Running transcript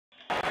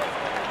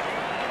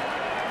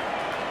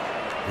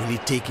Will he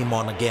take him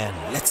on again?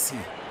 Let's see.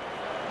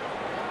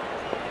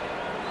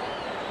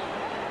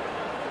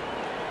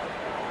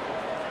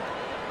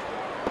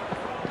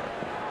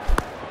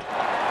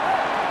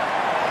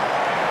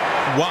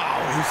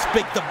 Wow, he's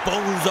picked the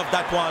bones of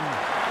that one.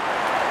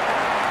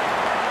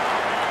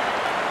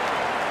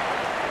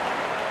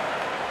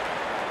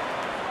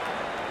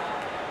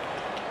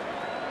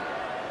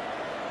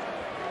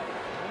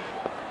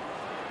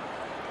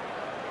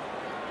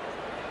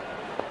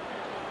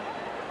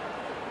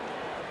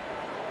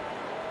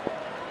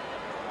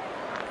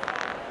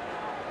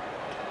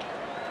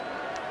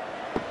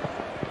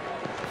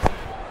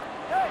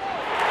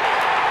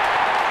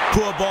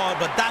 Poor ball,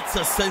 but that's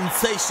a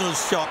sensational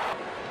shot.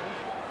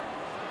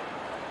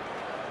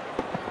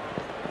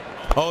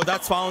 Oh,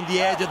 that's found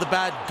the edge of the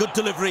bat. Good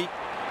delivery.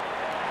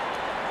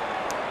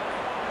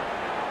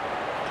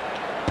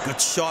 Good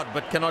shot,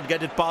 but cannot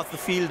get it past the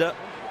fielder.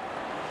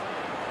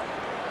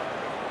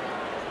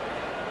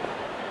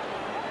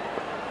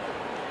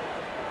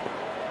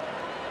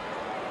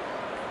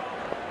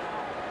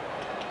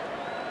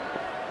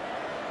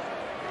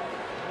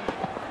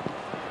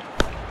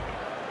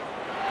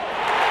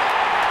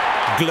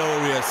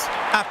 Glorious,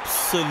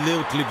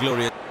 absolutely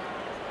glorious.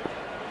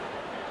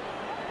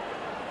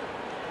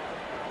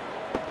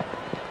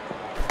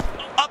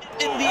 Up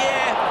in the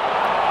air.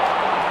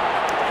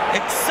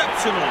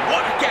 Exceptional,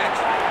 what a catch.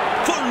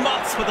 Full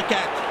marks for the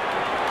catch.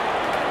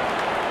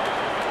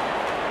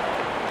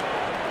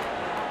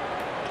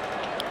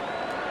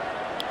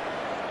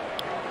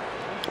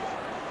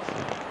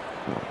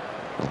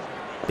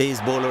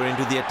 Pace bowler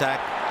into the attack.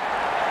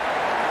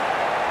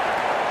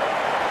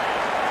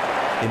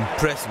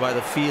 Impressed by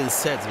the field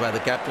sets by the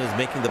captain, is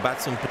making the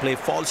batsman to play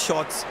false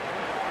shots.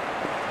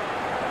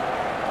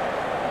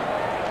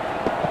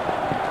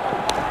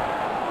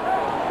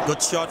 Good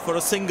shot for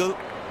a single.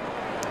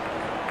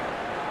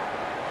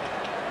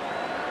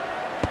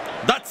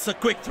 That's a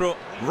quick throw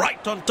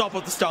right on top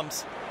of the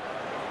stumps.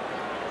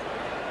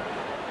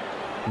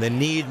 They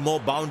need more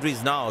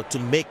boundaries now to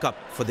make up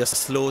for their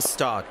slow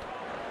start.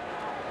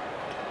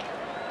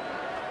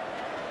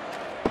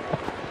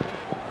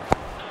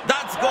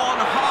 That's gone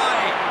high.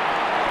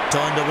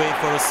 Turned away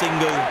for a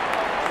single.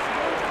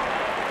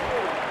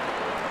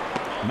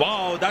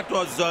 Wow, that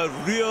was a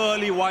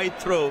really wide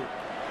throw.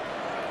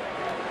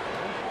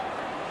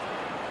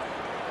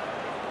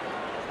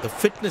 The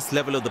fitness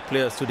level of the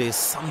players today is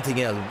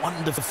something else.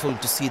 Wonderful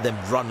to see them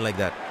run like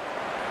that.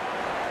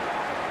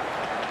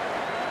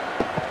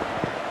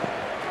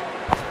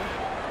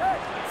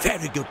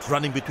 Very good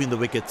running between the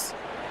wickets.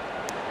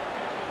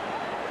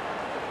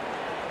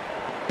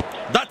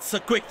 That's a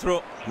quick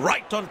throw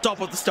right on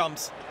top of the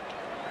stumps.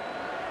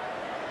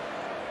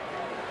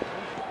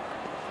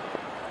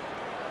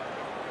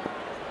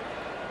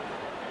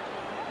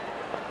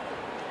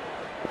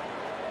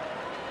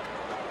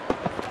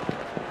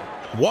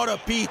 What a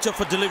peach of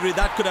a delivery.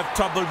 That could have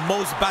troubled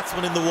most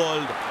batsmen in the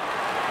world.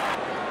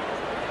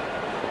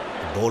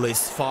 The bowler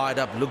is fired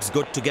up. Looks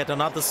good to get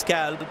another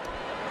scalp.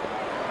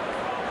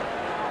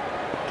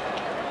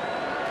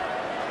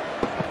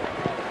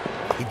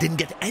 He didn't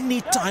get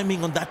any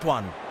timing on that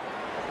one.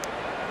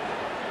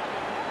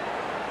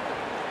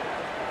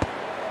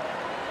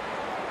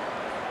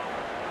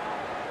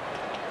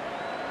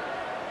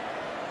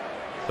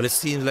 But it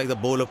seems like the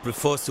bowler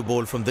prefers to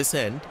bowl from this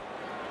end.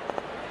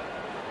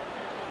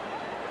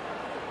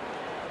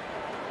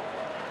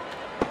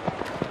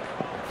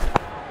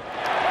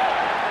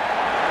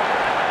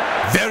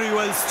 Very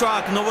well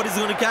struck. Nobody's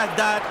going to catch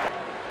that.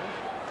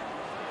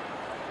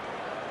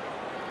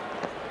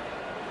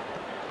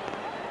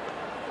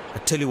 I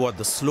tell you what,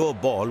 the slow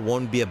ball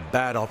won't be a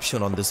bad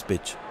option on this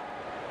pitch.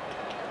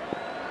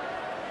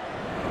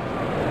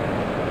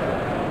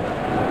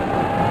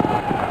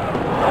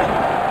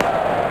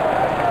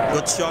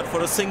 Good shot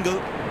for a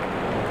single.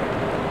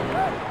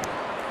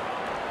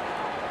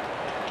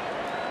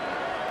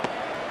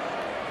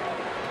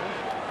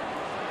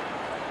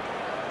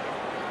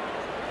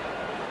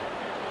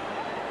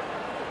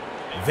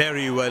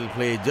 Very well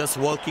played, just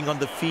working on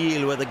the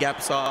field where the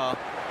gaps are.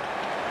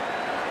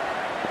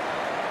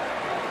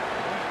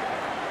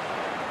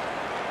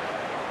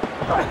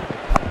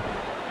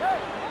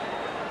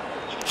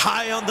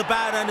 High on the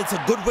bat, and it's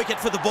a good wicket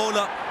for the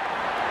bowler.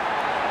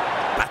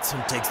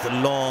 Batsman takes the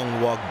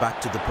long walk back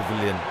to the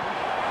pavilion.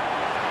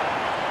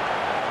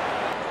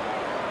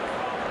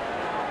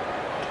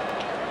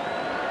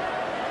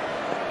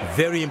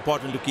 Very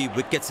important to keep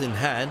wickets in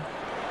hand,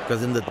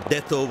 because in the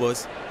death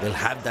overs, they'll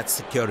have that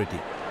security.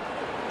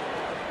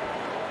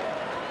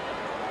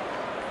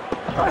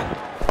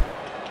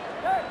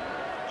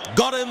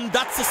 Got him,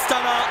 that's a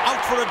stunner,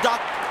 out for a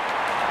duck.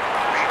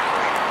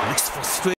 Looks frustrated.